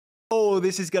Oh,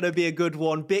 this is going to be a good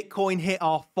one. Bitcoin hit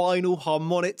our final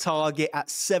harmonic target at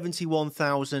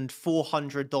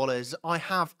 $71,400. I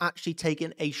have actually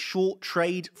taken a short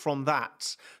trade from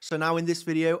that. So now in this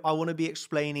video, I want to be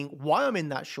explaining why I'm in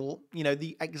that short,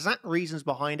 the exact reasons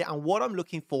behind it and what I'm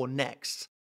looking for next.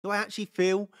 Do I actually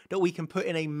feel that we can put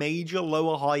in a major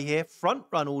lower high here, front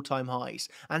run all-time highs,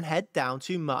 and head down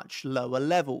to much lower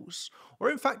levels? Or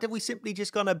in fact, have we simply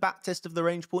just gone a backtest of the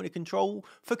range point of control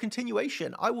for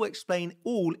continuation? I will explain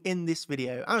all in this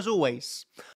video. As always,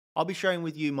 I'll be sharing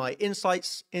with you my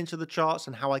insights into the charts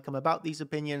and how I come about these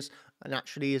opinions, and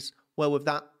actually as well with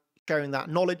that, sharing that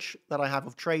knowledge that I have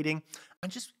of trading,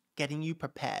 and just getting you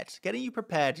prepared,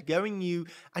 going you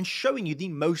and showing you the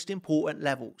most important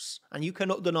levels. And you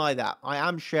cannot deny that. I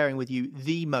am sharing with you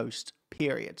the most,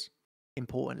 period,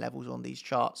 important levels on these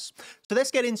charts. So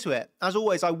let's get into it. As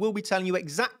always, I will be telling you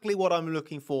exactly what I'm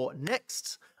looking for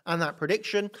next and that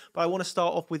prediction, but I want to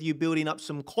start off with you building up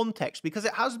some context because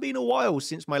it has been a while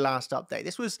since my last update.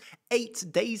 This was 8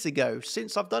 days ago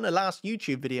since I've done a last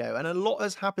YouTube video, and a lot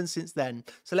has happened since then.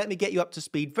 So let me get you up to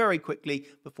speed very quickly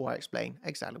before I explain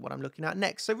exactly what I'm looking at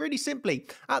next. So really simply,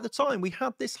 at the time we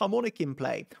had this harmonic in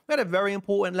play. We had a very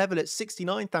important level at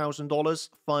 $69,000,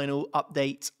 final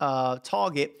update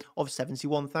target of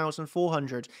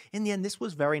 $71,400. In the end, this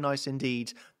was very nice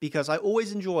indeed because I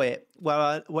always enjoy it.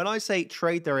 Well, when I say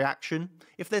trade the reaction,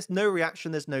 if there's no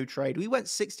reaction, there's no trade. We went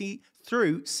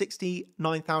through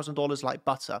 $69,000 like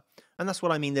butter. And that's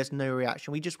what I mean, there's no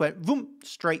reaction. We just went boom,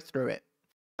 straight through it.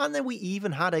 And then we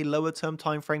even had a lower term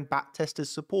time frame back test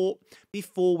as support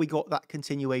before we got that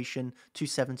continuation to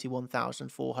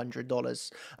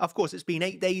 $71,400. Of course, it's been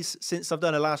 8 days since I've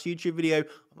done a last YouTube video.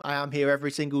 I am here every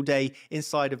single day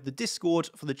inside of the Discord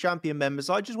for the champion members.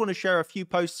 I just want to share a few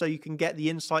posts so you can get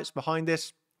the insights behind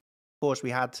this. Of course,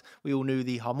 we all knew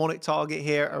the harmonic target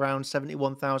here around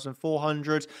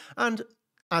 71,400, and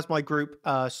as my group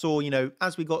saw,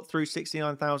 as we got through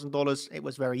 $69,000, it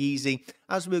was very easy.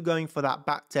 As we were going for that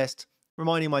back test,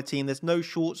 reminding my team there's no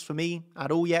shorts for me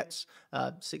at all yet.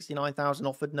 69,000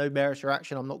 offered, no bearish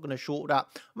reaction. I'm not going to short that.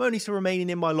 I'm only still remaining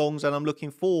in my longs, and I'm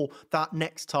looking for that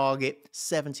next target,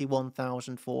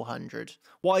 71,400.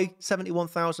 Why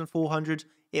 71,400?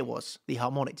 It was the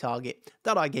harmonic target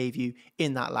that I gave you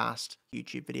in that last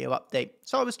YouTube video update.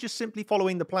 So I was just simply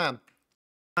following the plan.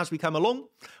 As we come along,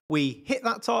 we hit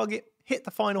that target, hit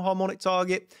the final harmonic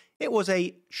target. It was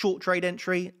a short trade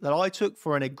entry that I took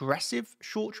for an aggressive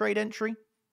short trade entry.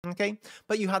 Okay,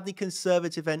 but you had the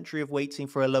conservative entry of waiting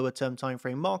for a lower term time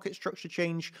frame market structure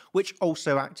change, which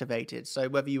also activated. So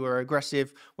whether you were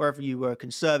aggressive, wherever you were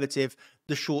conservative,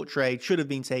 the short trade should have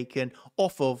been taken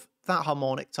off of that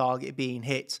harmonic target being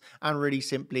hit, and really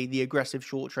simply the aggressive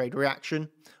short trade reaction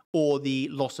or the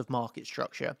loss of market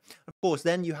structure. Of course,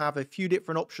 then you have a few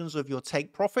different options of your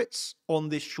take profits on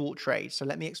this short trade. So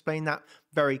let me explain that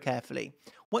very carefully.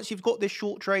 Once you've got this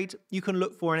short trade, you can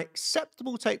look for an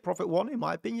acceptable take profit one, in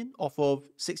my opinion, off of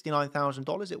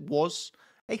 $69,000. It was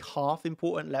a half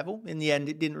important level. In the end,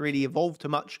 it didn't really evolve too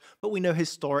much, but we know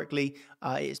historically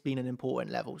it's been an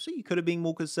important level. So you could have been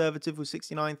more conservative with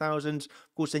 69,000.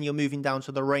 Of course, then you're moving down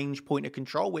to the range point of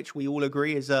control, which we all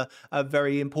agree is a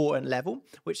very important level,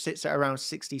 which sits at around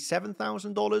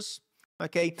 $67,000.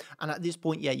 Okay, and at this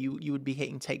point, yeah, you would be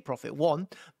hitting take profit one,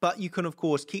 but you can of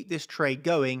course keep this trade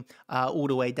going all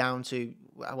the way down to,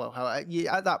 well,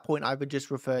 at that point I would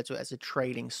just refer to it as a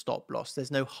trading stop loss.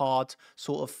 There's no hard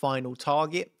sort of final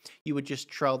target. You would just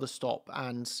trail the stop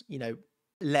and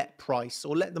let price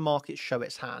or let the market show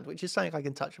its hand, which is something I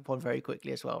can touch upon very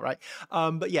quickly as well, right?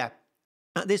 But yeah.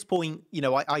 At this point,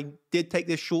 I did take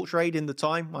this short trade in the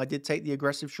time. I did take the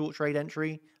aggressive short trade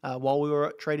entry while we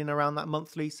were trading around that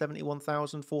monthly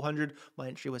 71,400. My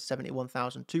entry was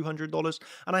 $71,200,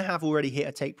 and I have already hit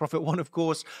a take profit one, of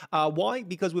course. Why?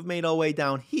 Because we've made our way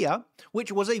down here,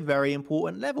 which was a very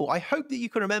important level. I hope that you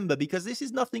can remember, because this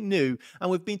is nothing new,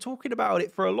 and we've been talking about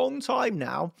it for a long time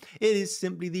now. It is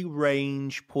simply the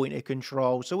range point of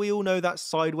control. So we all know that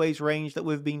sideways range that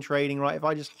we've been trading, right? If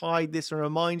I just hide this and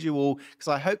remind you all, because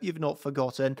I hope you've not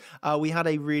forgotten, we had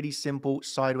a really simple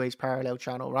sideways parallel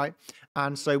channel, right?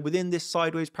 And so within this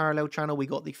sideways parallel channel, we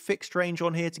got the fixed range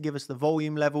on here to give us the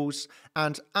volume levels.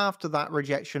 And after that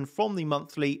rejection from the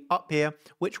monthly up here,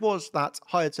 which was that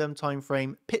higher term time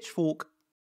frame pitchfork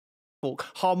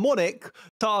harmonic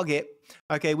target,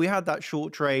 okay, we had that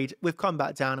short trade. We've come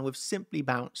back down and we've simply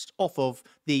bounced off of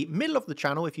the middle of the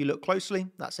channel. If you look closely,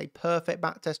 that's a perfect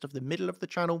back test of the middle of the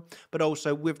channel, but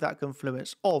also with that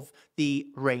confluence of the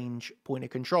range point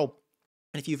of control.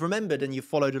 And if you've remembered and you've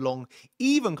followed along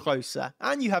even closer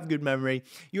and you have good memory,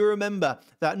 you remember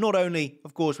that not only,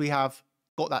 of course, we have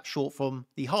got that short from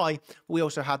the high, we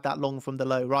also had that long from the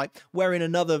low, right? Where in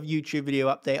another YouTube video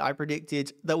update, I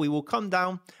predicted that we will come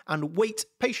down and wait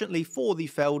patiently for the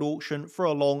failed auction for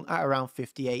a long at around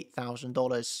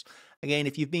 $58,000. Again,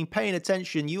 if you've been paying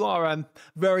attention, you are a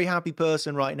very happy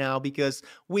person right now, because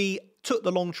we took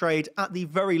the long trade at the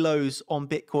very lows on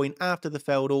Bitcoin after the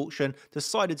failed auction,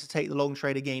 decided to take the long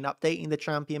trade again, updating the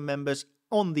champion members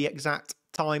on the exact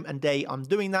time and day I'm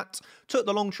doing that. Took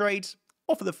the long trade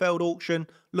off of the failed auction,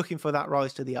 looking for that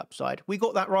rise to the upside. We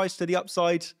got that rise to the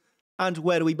upside, and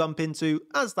where do we bump into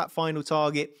as that final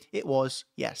target? It was,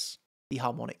 yes, the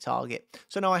harmonic target.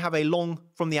 So now I have a long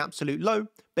from the absolute low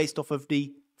based off of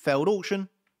the failed auction,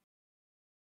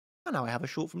 and now I have a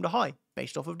short from the high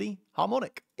based off of the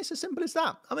harmonic. It's as simple as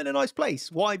that. I'm in a nice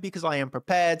place. Why? Because I am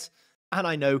prepared and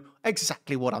I know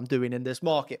exactly what I'm doing in this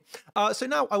market. So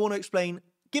now I want to explain,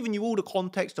 giving you all the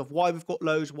context of why we've got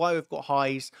lows, why we've got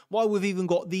highs, why we've even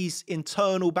got these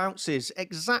internal bounces,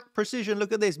 exact precision.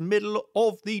 Look at this, middle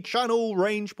of the channel,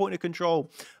 range, point of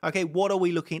control. Okay, what are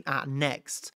we looking at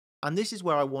next? And this is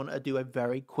where I want to do a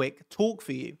very quick talk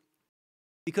for you,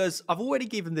 because I've already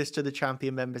given this to the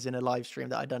champion members in a live stream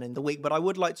that I've done in the week, but I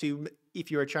would like to, if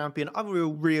you're a champion, I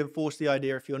will reinforce the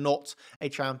idea. If you're not a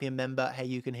champion member, hey,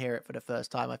 you can hear it for the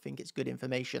first time. I think it's good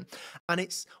information. And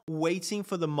it's waiting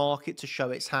for the market to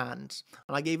show its hand.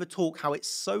 And I gave a talk how it's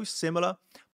so similar,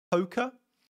 poker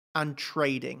and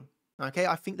trading. Okay,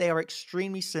 I think they are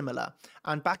extremely similar.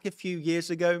 And back a few years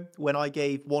ago, when I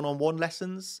gave one-on-one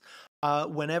lessons,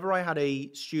 whenever I had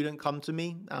a student come to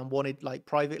me and wanted like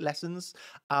private lessons,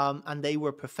 and they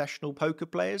were professional poker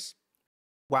players,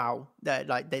 wow,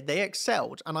 they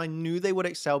excelled, and I knew they would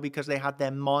excel because they had their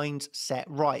mind set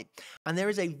right. And there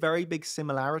is a very big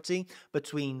similarity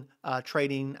between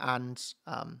trading and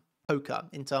poker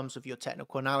in terms of your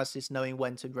technical analysis, knowing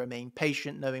when to remain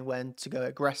patient, knowing when to go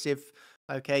aggressive,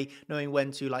 okay, knowing when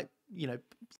to, like, you know,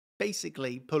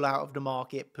 basically pull out of the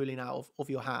market, pulling out of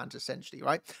your hands, essentially,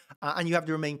 right? And you have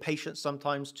to remain patient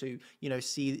sometimes to, you know,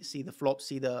 see the flop,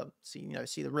 see the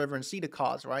river, and see the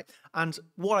cards, right? And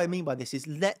what I mean by this is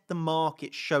let the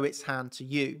market show its hand to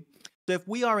you. So if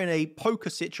we are in a poker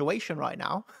situation right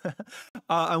now,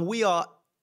 and we are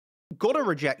got a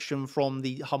rejection from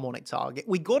the harmonic target,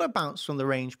 we got a bounce from the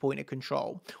range point of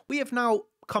control, we have now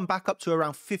come back up to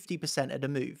around 50% of the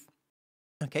move.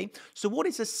 Okay, so what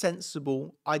is a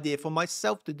sensible idea for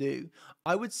myself to do?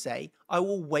 I would say I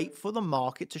will wait for the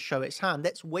market to show its hand.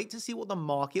 Let's wait to see what the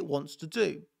market wants to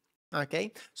do.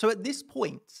 Okay, so at this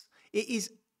point, it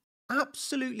is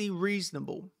absolutely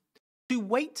reasonable to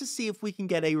wait to see if we can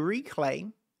get a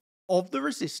reclaim of the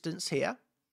resistance here.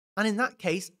 And in that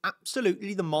case,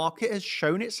 absolutely the market has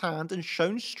shown its hand and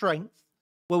shown strength,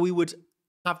 where we would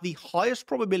have the highest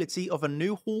probability of a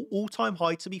new all-time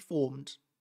high to be formed.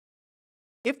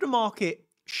 If the market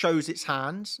shows its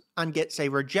hand and gets a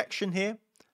rejection here,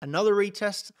 another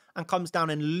retest, and comes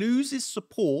down and loses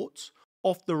support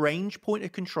off the range point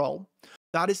of control,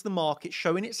 that is the market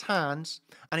showing its hands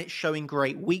and it's showing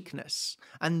great weakness.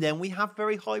 And then we have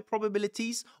very high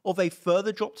probabilities of a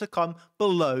further drop to come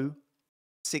below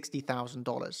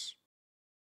 $60,000.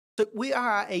 So we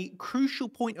are at a crucial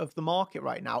point of the market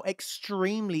right now,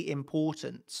 extremely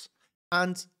important.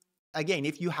 And again,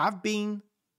 if you have been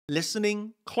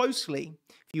listening closely,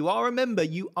 if you are a member,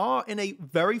 you are in a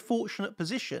very fortunate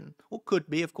position, or could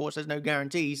be, of course, there's no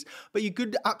guarantees, but you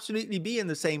could absolutely be in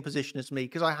the same position as me,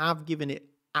 because I have given it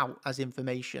out as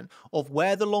information of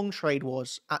where the long trade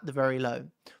was at the very low,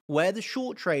 where the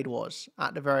short trade was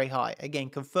at the very high. Again,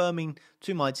 confirming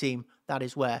to my team that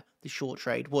is where the short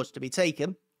trade was to be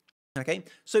taken. Okay,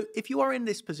 so if you are in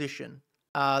this position,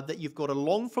 that you've got a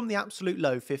long from the absolute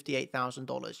low,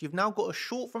 $58,000. You've now got a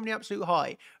short from the absolute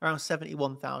high, around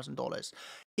 $71,000.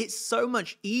 It's so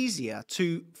much easier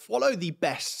to follow the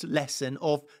best lesson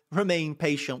of remain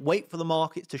patient, wait for the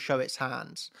market to show its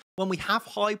hands. When we have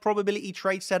high probability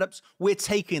trade setups, we're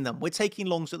taking them. We're taking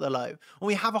longs at the low. When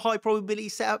we have a high probability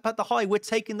setup at the high, we're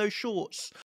taking those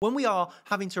shorts. When we are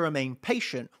having to remain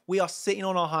patient, we are sitting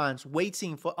on our hands,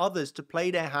 waiting for others to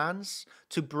play their hands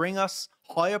to bring us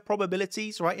higher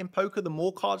probabilities, right? In poker, the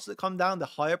more cards that come down, the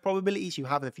higher probabilities you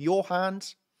have of your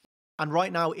hand. And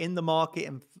right now in the market,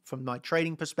 and from my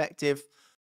trading perspective,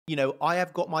 you know, I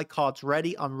have got my cards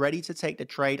ready. I'm ready to take the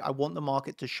trade. I want the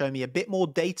market to show me a bit more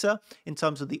data in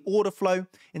terms of the order flow,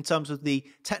 in terms of the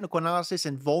technical analysis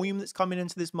and volume that's coming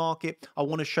into this market. I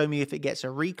want to show me if it gets a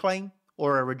reclaim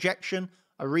or a rejection,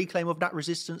 a reclaim of that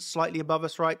resistance slightly above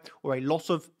us, right? Or a loss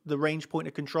of the range point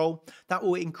of control. That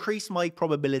will increase my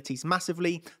probabilities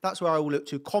massively. That's where I will look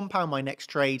to compound my next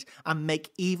trade and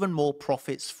make even more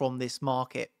profits from this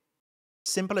market.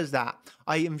 Simple as that.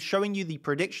 I am showing you the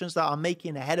predictions that I'm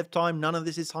making ahead of time. None of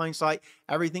this is hindsight.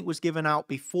 Everything was given out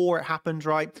before it happened,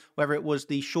 right? Whether it was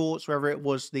the shorts, whether it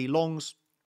was the longs,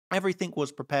 everything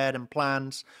was prepared and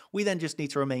planned. We then just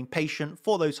need to remain patient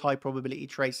for those high probability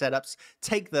trade setups,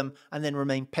 take them, and then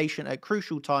remain patient at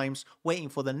crucial times, waiting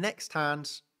for the next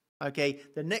hands, okay,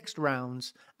 the next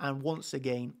rounds, and once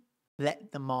again,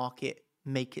 let the market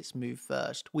make its move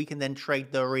first. We can then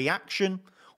trade the reaction,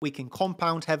 we can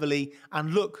compound heavily,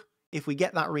 and look, if we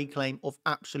get that reclaim of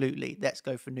absolutely, let's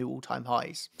go for new all-time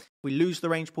highs. If we lose the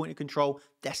range point of control,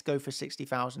 let's go for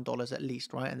 $60,000 at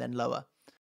least, right? And then lower.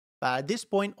 But at this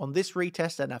point on this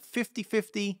retest and a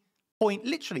 50-50 point,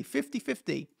 literally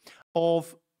 50-50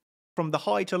 of from the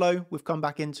high to low, we've come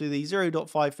back into the 0.5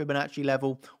 Fibonacci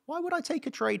level. Why would I take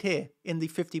a trade here in the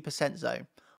 50% zone?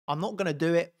 I'm not going to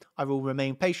do it. I will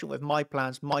remain patient with my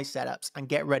plans, my setups, and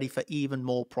get ready for even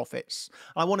more profits.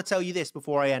 I want to tell you this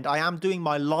before I end. I am doing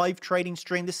my live trading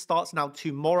stream. This starts now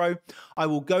tomorrow. I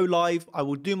will go live. I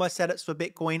will do my setups for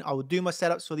Bitcoin. I will do my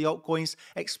setups for the altcoins,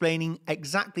 explaining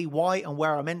exactly why and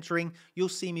where I'm entering. You'll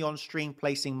see me on stream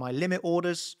placing my limit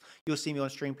orders. You'll see me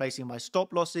on stream placing my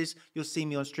stop losses. You'll see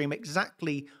me on stream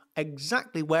exactly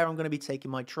where I'm going to be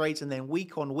taking my trades. And then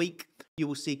week on week, you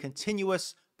will see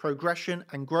continuous progression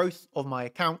and growth of my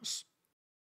accounts.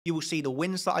 You will see the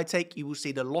wins that I take. You will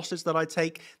see the losses that I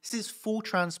take. This is full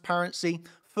transparency,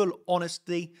 full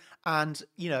honesty. And,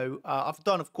 you know, I've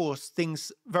done, of course,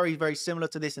 things very, very similar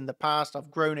to this in the past. I've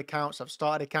grown accounts. I've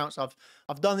started accounts. I've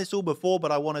done this all before,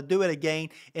 but I want to do it again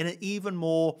in an even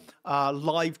more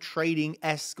live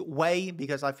trading-esque way,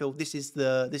 because I feel this is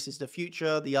the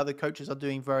future. The other coaches are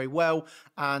doing very well.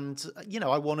 And, you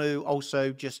know, I want to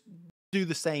also just do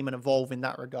the same and evolve in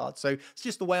that regard. So it's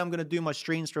just the way I'm going to do my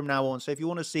streams from now on. So if you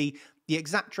want to see the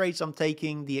exact trades I'm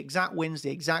taking, the exact wins, the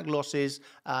exact losses,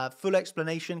 full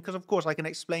explanation, because of course I can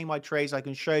explain my trades, I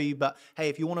can show you, but hey,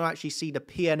 if you want to actually see the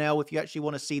P&L, if you actually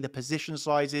want to see the position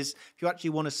sizes, if you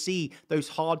actually want to see those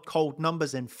hard, cold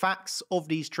numbers and facts of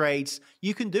these trades,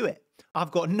 you can do it.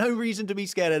 I've got no reason to be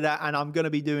scared of that, and I'm going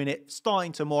to be doing it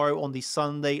starting tomorrow on the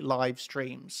Sunday live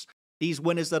streams. These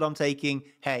winners that I'm taking,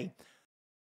 hey,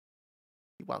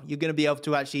 well, you're going to be able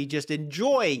to actually just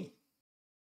enjoy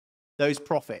those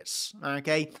profits,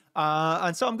 okay?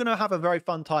 And so I'm going to have a very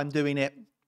fun time doing it,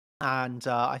 and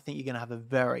I think you're going to have a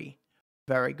very,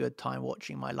 very good time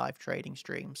watching my live trading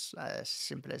streams. As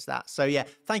simple as that. So yeah,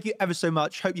 thank you ever so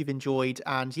much. Hope you've enjoyed.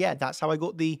 And yeah, that's how I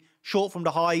got the short from the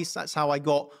highs. That's how I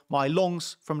got my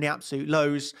longs from the absolute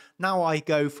lows. Now I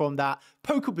go from that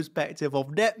poker perspective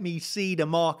of let me see the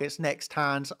market's next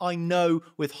hands. I know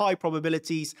with high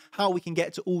probabilities how we can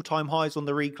get to all-time highs on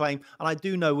the reclaim. And I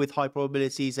do know with high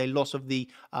probabilities a loss of the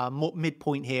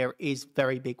midpoint here is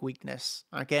very big weakness.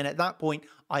 Again, at that point,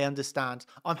 I understand.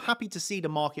 I'm happy to see the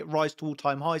market rise to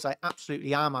all-time highs. I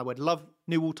absolutely am. I would love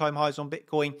new all-time highs on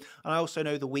Bitcoin. And I also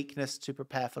know the weakness to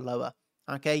prepare for lower.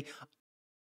 Okay.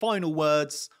 Final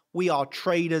words. We are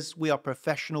traders. We are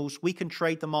professionals. We can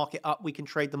trade the market up. We can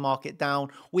trade the market down.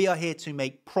 We are here to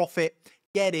make profit.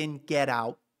 Get in, get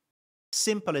out.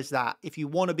 Simple as that. If you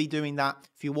want to be doing that,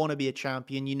 if you want to be a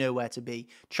champion, you know where to be.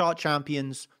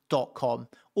 Chartchampions.com.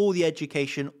 All the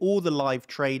education, all the live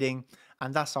trading.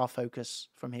 And that's our focus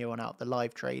from here on out. The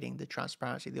live trading, the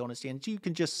transparency, the honesty. And you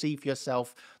can just see for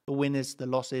yourself the winners, the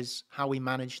losses, how we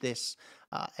manage this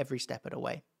every step of the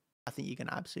way. I think you're going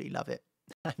to absolutely love it.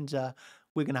 And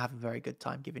we're going to have a very good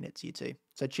time giving it to you too.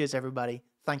 So cheers, everybody.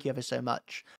 Thank you ever so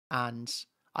much. And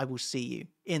I will see you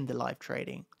in the live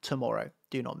trading tomorrow.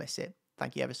 Do not miss it.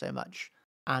 Thank you ever so much.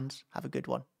 And have a good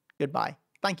one. Goodbye.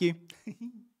 Thank you.